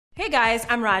Hey guys,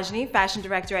 I'm Rajni, fashion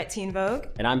director at Teen Vogue.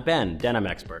 And I'm Ben, denim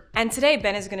expert. And today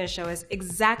Ben is going to show us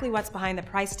exactly what's behind the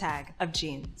price tag of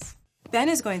jeans. Ben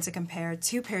is going to compare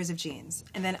two pairs of jeans,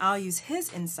 and then I'll use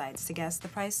his insights to guess the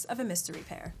price of a mystery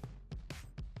pair.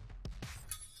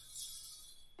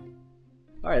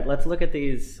 All right, let's look at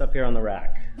these up here on the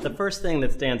rack. The first thing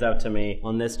that stands out to me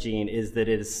on this jean is that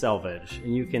it is selvage.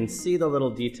 And you can see the little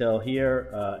detail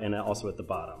here and also at the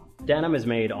bottom. Denim is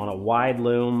made on a wide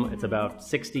loom. It's about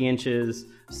 60 inches.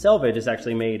 Selvage is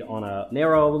actually made on a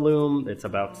narrow loom. It's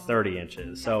about 30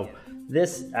 inches. So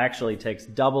this actually takes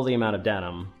double the amount of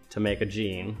denim to make a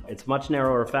jean. It's much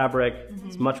narrower fabric,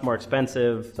 it's much more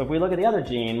expensive. So if we look at the other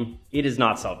jean, it is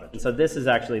not selvage. And so this is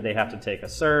actually, they have to take a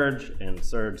serge and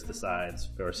serge the sides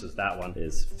versus that one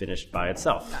is finished by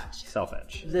itself,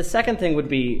 self-edge. The second thing would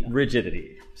be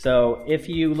rigidity. So if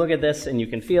you look at this and you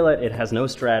can feel it, it has no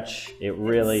stretch. It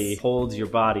really holds your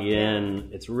body in.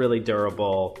 It's really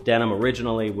durable. Denim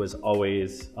originally was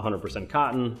always 100%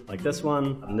 cotton, like this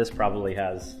one. And this probably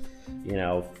has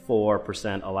 4%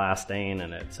 elastane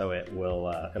in it, so it will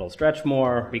it'll stretch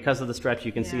more. Because of the stretch,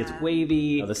 you can see it's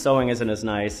wavy. The sewing isn't as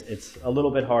nice. It's a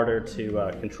little bit harder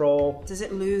to control. Does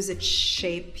it lose its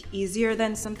shape easier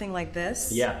than something like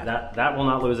this? Yeah, that will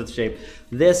not lose its shape.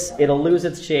 This, it'll lose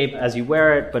its shape as you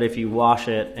wear it, but if you wash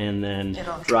it and then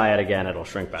dry it again, it'll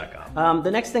shrink back up.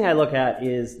 The next thing I look at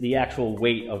is the actual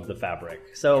weight of the fabric.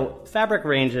 So fabric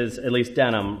ranges, at least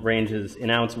denim, ranges in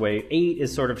ounce weight. 8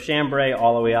 is sort of chambray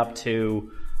all the way up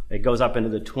to, it goes up into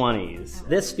the 20s.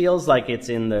 This feels like it's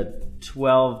in the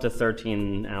 12 to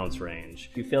 13 ounce range.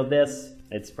 If you feel this,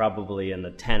 it's probably in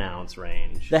the 10 ounce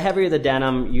range. The heavier the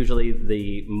denim, usually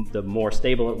the more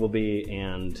stable it will be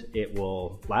and it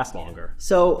will last longer.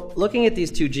 So looking at these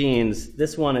two jeans,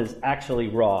 this one is actually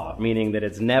raw, meaning that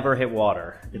it's never hit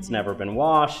water. It's never been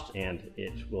washed and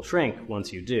it will shrink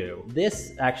once you do.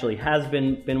 This actually has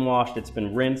been washed, it's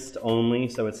been rinsed only,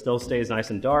 so it still stays nice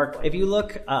and dark. If you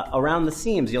look around the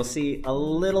seams, you'll see a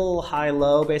little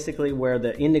high-low, basically where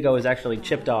the indigo is actually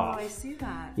chipped off. Oh, I see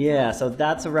that. Yeah, so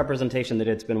that's a representation that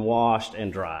it's been washed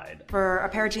and dried. For a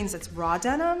pair of jeans that's raw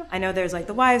denim, I know there's like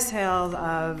the wives' tale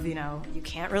of, you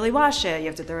can't really wash it, you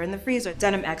have to throw it in the freezer.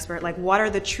 Denim expert, like what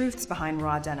are the truths behind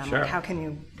raw denim? Sure. Like how can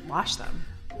you wash them?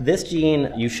 This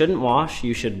jean, you shouldn't wash.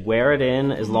 You should wear it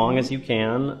in as long as you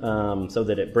can so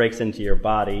that it breaks into your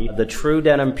body. The true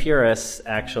denim purists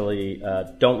actually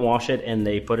don't wash it and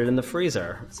they put it in the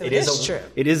freezer. So it is true.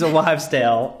 It is a wives'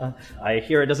 tale. I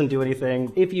hear it doesn't do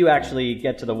anything. If you actually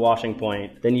get to the washing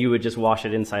point, then you would just wash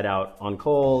it inside out on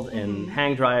cold and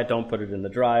hang dry it. Don't put it in the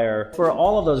dryer. For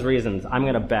all of those reasons, I'm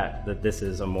going to bet that this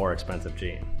is a more expensive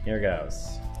jean. Here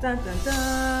goes. Dun, dun,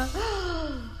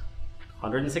 dun.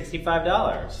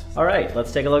 $165. All right,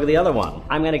 let's take a look at the other one.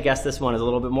 I'm gonna guess this one is a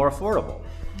little bit more affordable.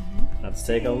 Let's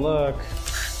take a look.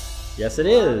 Yes, it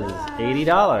is.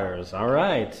 $80. All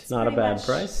right, not a bad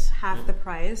price. Half the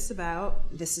price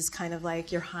about. This is kind of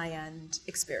like your high-end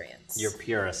experience. Your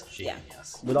purest jean, Yeah.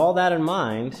 yes. With all that in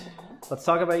mind, let's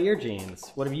talk about your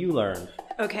jeans. What have you learned?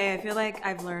 Okay, I feel like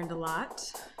I've learned a lot.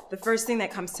 The first thing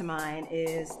that comes to mind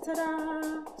is,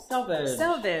 ta-da! Selvage.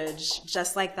 Selvage,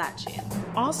 just like that jean.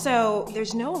 Also,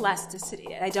 there's no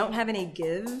elasticity. I don't have any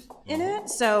give in it,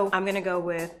 so I'm gonna go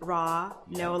with raw,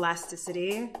 no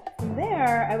elasticity. From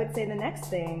there, I would say the next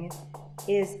thing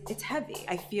is it's heavy.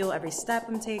 I feel every step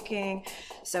I'm taking.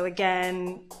 So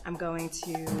again, I'm going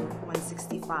to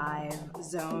 165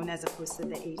 zone as opposed to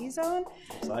the 80 zone.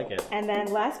 Looks like it. And then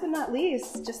last but not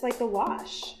least, just like the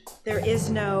wash, there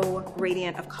is no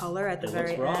gradient of color at the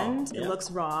very end. It looks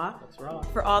raw. Looks raw.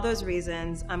 For all those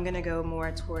reasons, I'm gonna go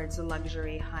more towards the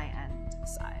luxury high-end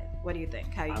side. What do you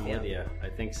think? How you feel? I'm with you. I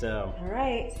think so. All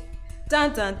right.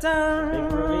 Dun dun dun!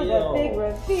 Big reveal. The big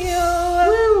reveal.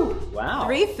 Woo! Wow.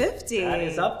 $350. That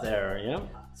is up there, yeah.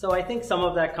 So I think some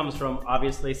of that comes from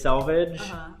obviously selvage.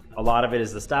 A lot of it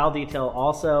is the style detail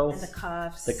also. And the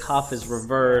cuffs. The cuff is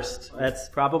reversed. That's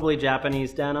probably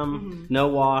Japanese denim. No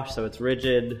wash, so it's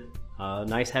rigid.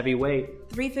 Nice heavy weight.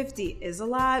 $350 is a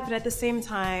lot, but at the same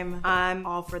time, I'm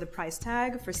all for the price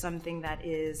tag for something that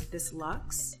is this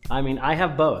luxe. I mean, I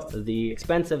have both. The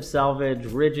expensive selvage,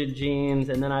 rigid jeans,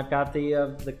 and then I've got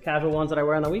the casual ones that I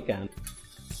wear on the weekend.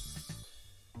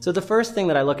 So the first thing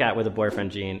that I look at with a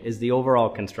boyfriend jean is the overall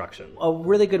construction. A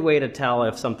really good way to tell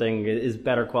if something is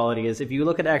better quality is if you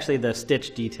look at actually the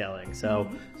stitch detailing. So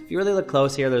if you really look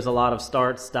close here, there's a lot of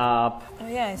start, stop. Oh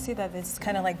yeah, I see that. It's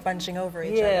kind of like bunching over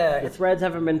each other. Yeah, the threads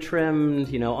haven't been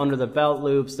trimmed, under the belt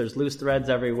loops, there's loose threads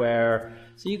everywhere.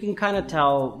 So you can kind of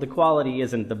tell the quality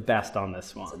isn't the best on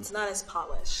this one. So it's not as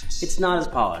polished. It's not as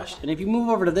polished. And if you move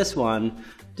over to this one,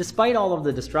 despite all of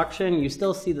the destruction, you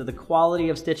still see that the quality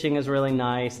of stitching is really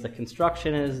nice. The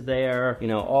construction is there, you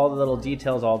know, all the little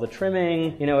details, all the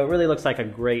trimming. You know, it really looks like a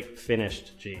great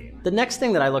finished jean. The next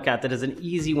thing that I look at that is an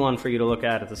easy one for you to look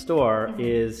at the store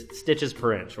is stitches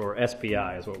per inch, or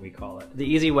SPI is what we call it. The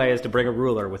easy way is to bring a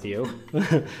ruler with you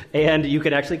and you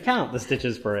can actually count the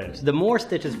stitches per inch. The more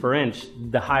stitches per inch,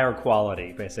 the higher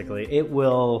quality, basically. It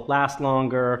will last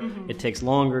longer, it takes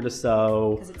longer to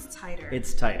sew. Because it's tighter.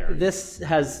 It's tighter. This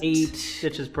has 8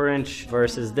 stitches per inch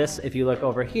versus this, if you look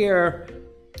over here,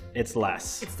 it's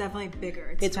less. It's definitely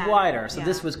bigger. It's wider. So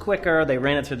this was quicker. They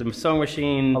ran it through the sewing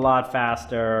machine a lot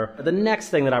faster. The next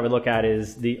thing that I would look at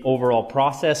is the overall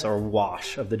process or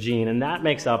wash of the jean, and that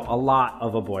makes up a lot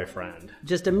of a boyfriend.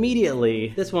 Just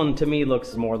immediately, this one to me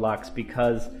looks more luxe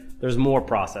because there's more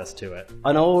process to it.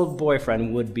 An old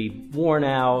boyfriend would be worn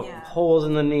out, holes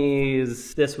in the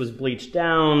knees. This was bleached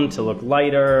down to look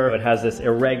lighter. It has this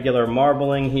irregular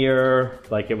marbling here,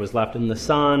 like it was left in the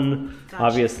sun. Gotcha.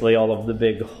 Obviously all of the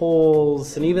big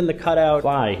holes, and even the cutout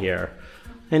fly here.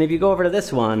 And if you go over to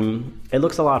this one, it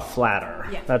looks a lot flatter.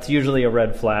 Yeah. That's usually a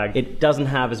red flag. It doesn't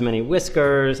have as many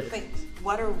whiskers. Wait,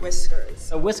 what are whiskers?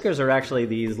 So whiskers are actually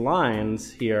these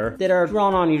lines here that are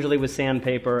drawn on usually with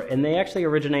sandpaper, and they actually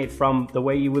originate from the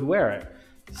way you would wear it.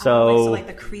 So, so like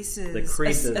the creases,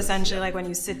 essentially like when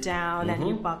you sit down and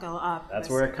you buckle up. That's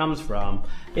where it comes from.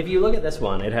 If you look at this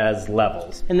one, it has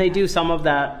levels, and they do some of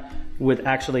that with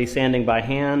actually sanding by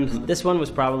hand. This one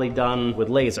was probably done with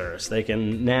lasers. They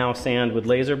can now sand with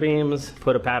laser beams,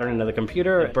 put a pattern into the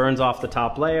computer, it burns off the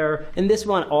top layer. And this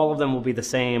one, all of them will be the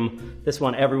same. This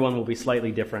one, everyone will be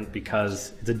slightly different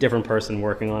because it's a different person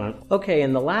working on it. Okay,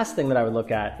 and the last thing that I would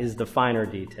look at is the finer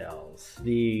details,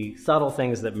 the subtle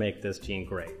things that make this jean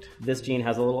great. This jean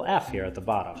has a little F here at the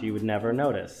bottom. You would never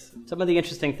notice. Some of the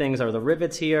interesting things are the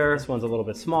rivets here. This one's a little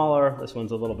bit smaller. This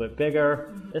one's a little bit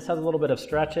bigger. This has a little bit of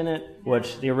stretch in it,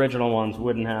 which the original ones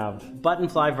wouldn't have. Button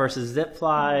fly versus zip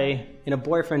fly. In a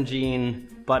boyfriend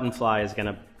jean, button fly is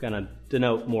gonna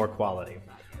denote more quality.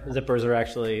 Zippers are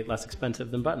actually less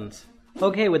expensive than buttons.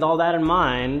 Okay, with all that in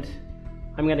mind,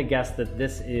 I'm gonna guess that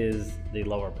this is the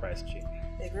lower price jean.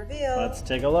 Big reveal. Let's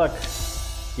take a look.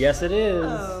 Yes, it is.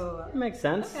 Oh. It makes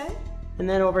sense. Okay. And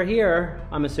then over here,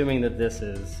 I'm assuming that this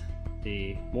is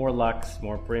the more luxe,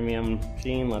 more premium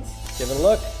jean. Let's give it a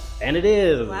look. And it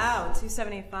is. Wow,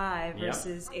 $275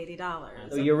 versus $80.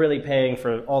 So you're really paying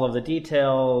for all of the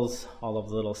details, all of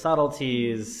the little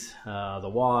subtleties, the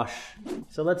wash.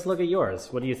 So let's look at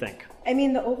yours. What do you think? I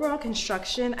mean, the overall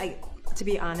construction, to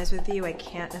be honest with you, I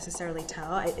can't necessarily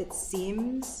tell. It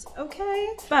seems okay.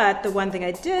 But the one thing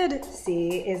I did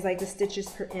see is like the stitches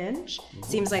per inch.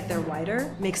 Seems like they're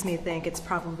wider. Makes me think it's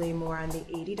probably more on the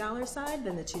 $80 side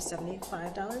than the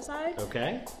 $275 side.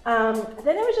 Okay.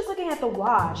 Then I was just looking at the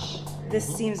wash. This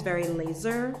seems very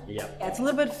laser. Yep. Yeah, it's a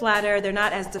little bit flatter. They're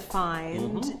not as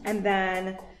defined. And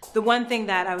then the one thing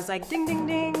that I was like, ding, ding,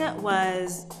 ding,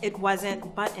 was it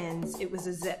wasn't buttons, it was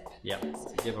a zip. Yep,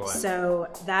 it's a giveaway. So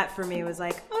that for me was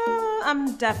like, oh,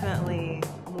 I'm definitely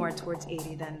more towards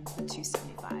 80 than the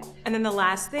 275. And then the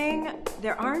last thing,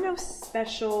 there are no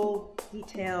special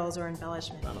details or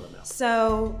embellishments. None of them.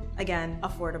 So again,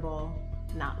 affordable,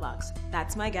 not luxe.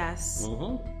 That's my guess,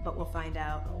 but we'll find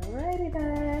out. Alrighty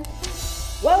then.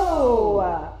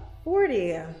 Whoa!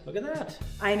 40. Look at that.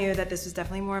 I knew that this was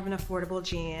definitely more of an affordable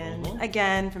jean.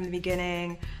 Again, from the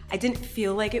beginning, I didn't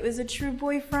feel like it was a true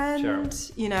boyfriend.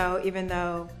 Sure. You know, even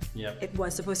though it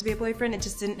was supposed to be a boyfriend, it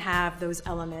just didn't have those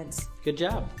elements. Good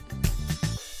job.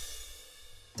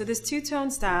 So this two-tone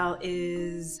style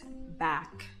is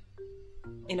back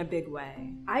in a big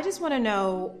way. I just want to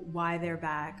know why they're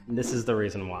back. This is the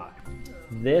reason why.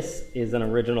 This is an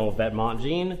original Vetements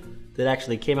jean that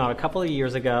actually came out a couple of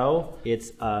years ago.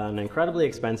 It's an incredibly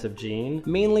expensive jean,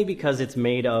 mainly because it's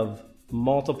made of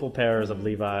multiple pairs of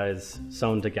Levi's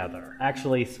sewn together.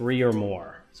 Actually 3 or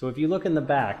more. So if you look in the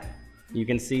back, you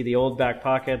can see the old back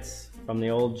pockets from the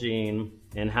old jean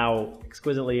and how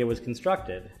exquisitely it was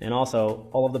constructed. And also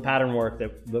all of the pattern work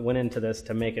that went into this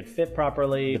to make it fit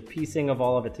properly, the piecing of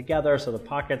all of it together so the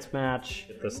pockets match,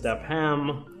 the step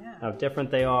hem, how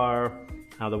different they are,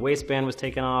 how the waistband was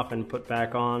taken off and put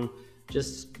back on.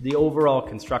 Just the overall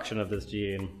construction of this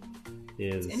jean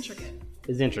is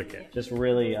intricate. Just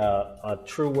really a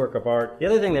true work of art. The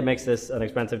other thing that makes this an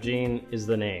expensive jean is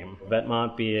the name.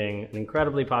 Vetements being an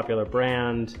incredibly popular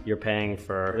brand, you're paying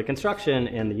for the construction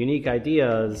and the unique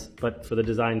ideas, but for the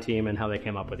design team and how they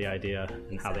came up with the idea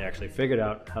and how they actually figured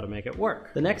out how to make it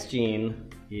work. The next jean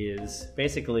is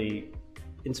basically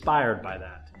inspired by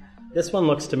that. This one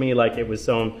looks to me like it was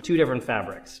sewn 2 different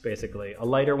fabrics, basically. A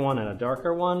lighter one and a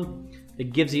darker one.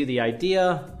 It gives you the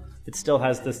idea. It still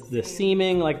has the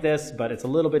seaming like this, but it's a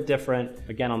little bit different.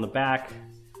 Again, on the back,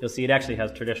 you'll see it actually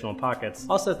has traditional pockets.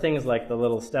 Also, things like the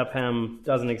little step hem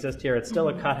doesn't exist here. It's still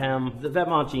a cut hem. The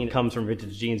Vetements jean comes from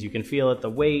vintage jeans. You can feel it. The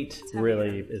weight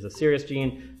really is a serious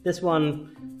jean. This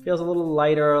one feels a little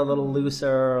lighter, a little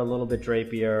looser, a little bit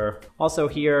drapier. Also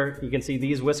here, you can see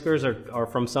these whiskers are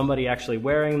from somebody actually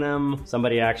wearing them.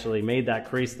 Somebody actually made that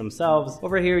crease themselves.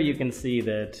 Over here, you can see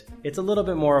that it's a little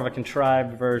bit more of a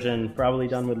contrived version, probably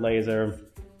done with laser.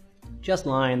 Just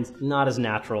lines, not as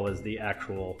natural as the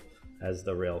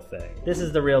real thing. This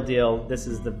is the real deal. This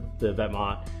is the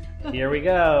Vetements. Here we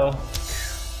go.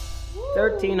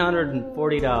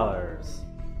 $1,340.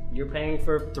 You're paying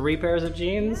for 3 pairs of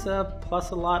jeans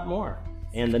plus a lot more.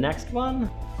 And the next one,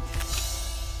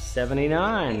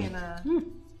 $79.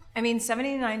 I mean,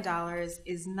 $79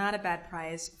 is not a bad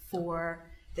price for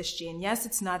this jean. Yes,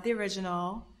 it's not the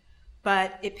original,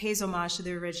 but it pays homage to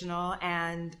the original,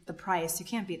 and the price, you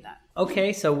can't beat that.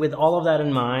 Okay, so with all of that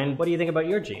in mind, what do you think about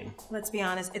your jean? Let's be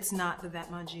honest, it's not the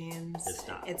Vetements jeans. It's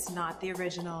not. It's not the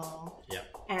original. Yep.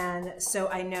 And so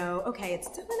I know, okay, it's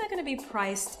definitely not going to be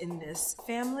priced in this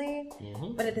family,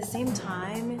 but at the same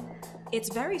time,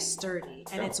 it's very sturdy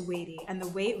and it's weighty, and the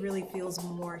weight really feels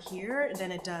more here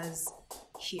than it does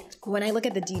here. When I look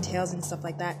at the details and stuff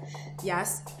like that,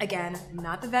 yes, again,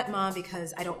 not the Vetements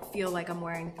because I don't feel like I'm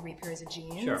wearing 3 pairs of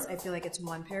jeans. Sure. I feel like it's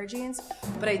 1 pair of jeans,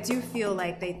 but I do feel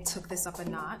like they took this up a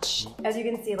notch. As you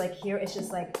can see, like here, it's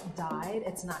just like dyed.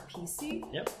 It's not piecey.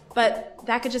 Yep. But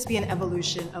that could just be an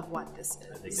evolution of what this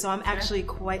is. So I'm actually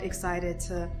quite excited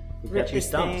to rip this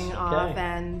thing off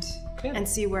and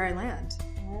see where I land.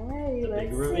 Alrighty, let's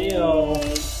big reveal.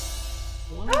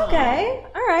 Wow. Okay,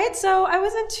 all right. So I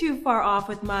wasn't too far off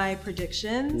with my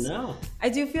predictions. No. I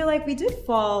do feel like we did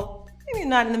fall, maybe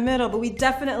not in the middle, but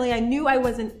I knew I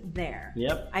wasn't there.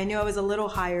 Yep. I knew I was a little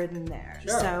higher than there.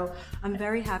 Sure. So I'm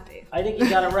very happy. I think you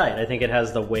got it right. I think it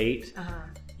has the weight.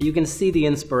 You can see the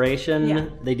inspiration. Yeah.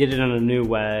 They did it in a new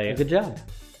way. Good job.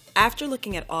 After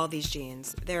looking at all these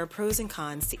jeans, there are pros and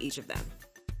cons to each of them.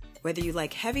 Whether you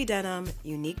like heavy denim,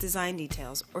 unique design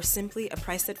details, or simply a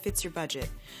price that fits your budget,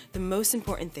 the most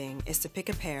important thing is to pick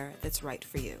a pair that's right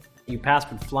for you. You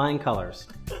passed with flying colors.